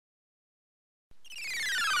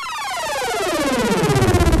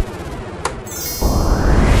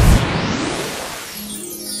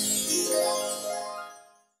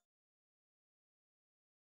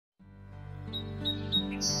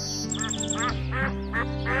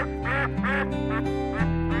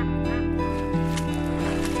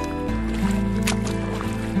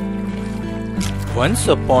Once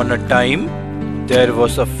upon a time, there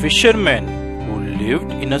was a fisherman who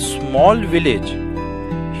lived in a small village.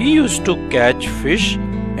 He used to catch fish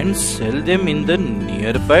and sell them in the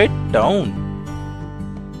nearby town.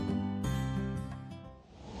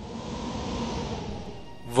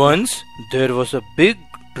 Once there was a big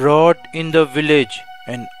drought in the village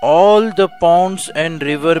and all the ponds and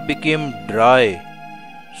river became dry.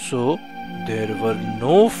 So there were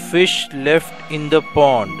no fish left in the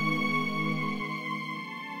pond.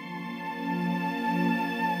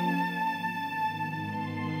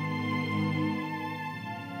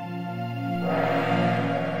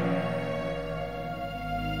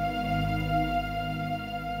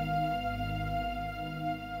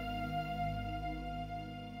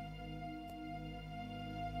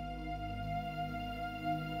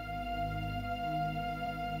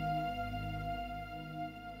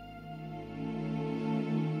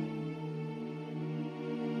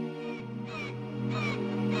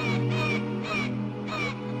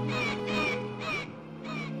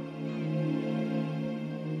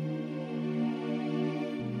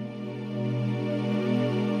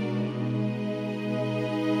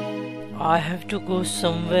 I have to go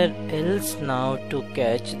somewhere else now to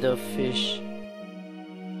catch the fish.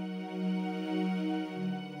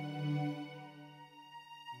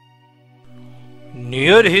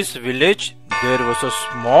 Near his village there was a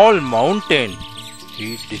small mountain.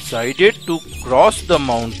 He decided to cross the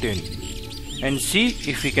mountain and see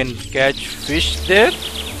if he can catch fish there.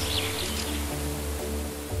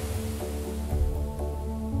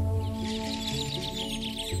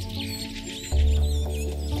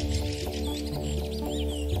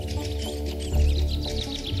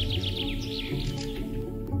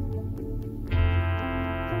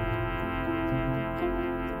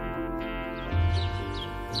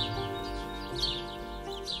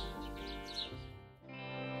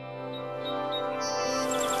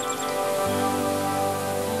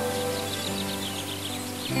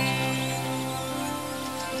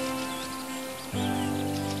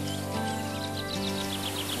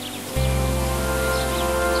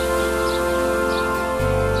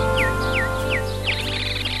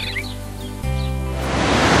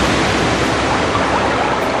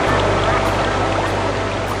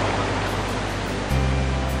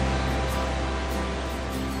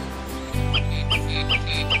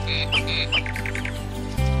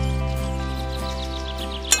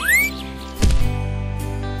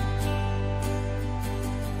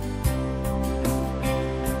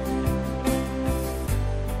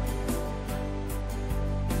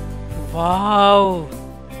 Wow!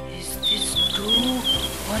 Is this true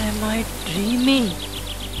or am I dreaming?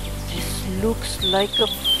 This looks like a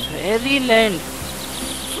fairyland.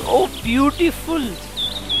 So beautiful.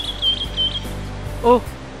 Oh,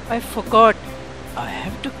 I forgot. I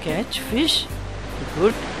have to catch fish.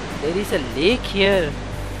 Good, there is a lake here.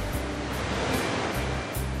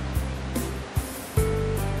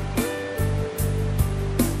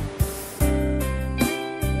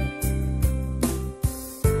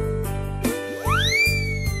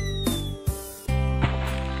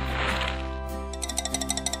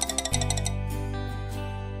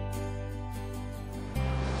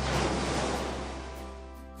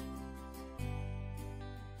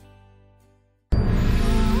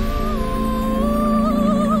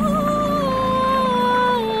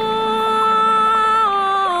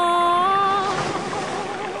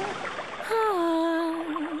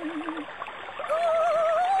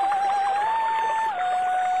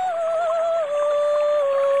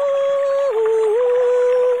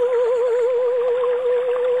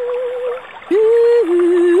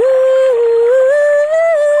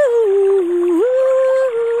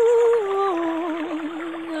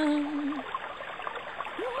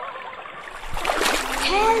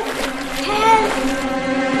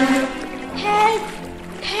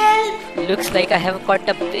 Looks like I have caught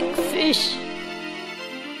a big fish.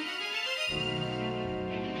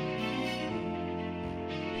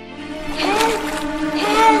 Help!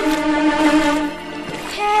 Help!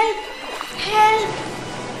 Help! Help!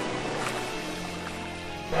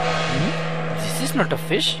 This is not a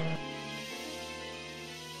fish.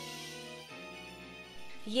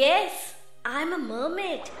 Yes, I'm a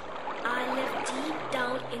mermaid. I live deep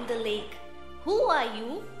down in the lake. Who are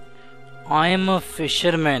you? I am a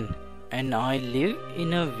fisherman and I live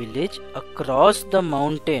in a village across the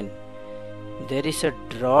mountain. There is a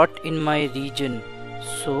drought in my region,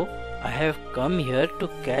 so I have come here to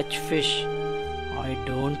catch fish. I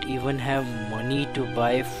don't even have money to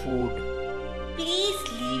buy food. Please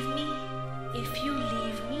leave me. If you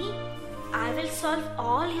leave me, I will solve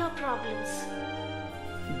all your problems.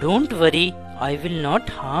 Don't worry, I will not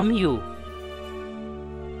harm you.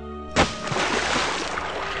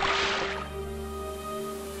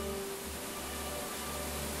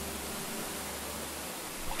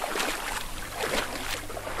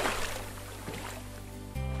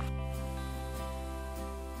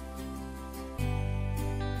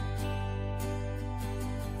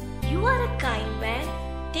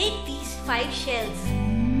 5 shells.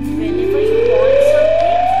 Whenever you want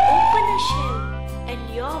something, open a shell and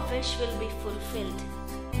your wish will be fulfilled.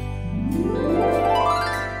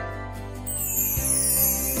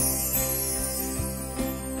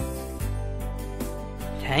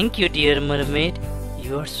 Thank you, dear mermaid.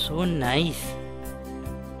 You are so nice.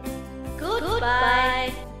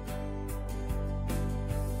 Goodbye.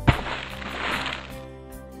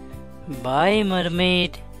 Bye,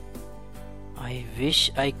 mermaid. I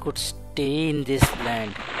wish I could stay in this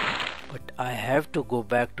land, but I have to go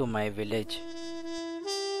back to my village.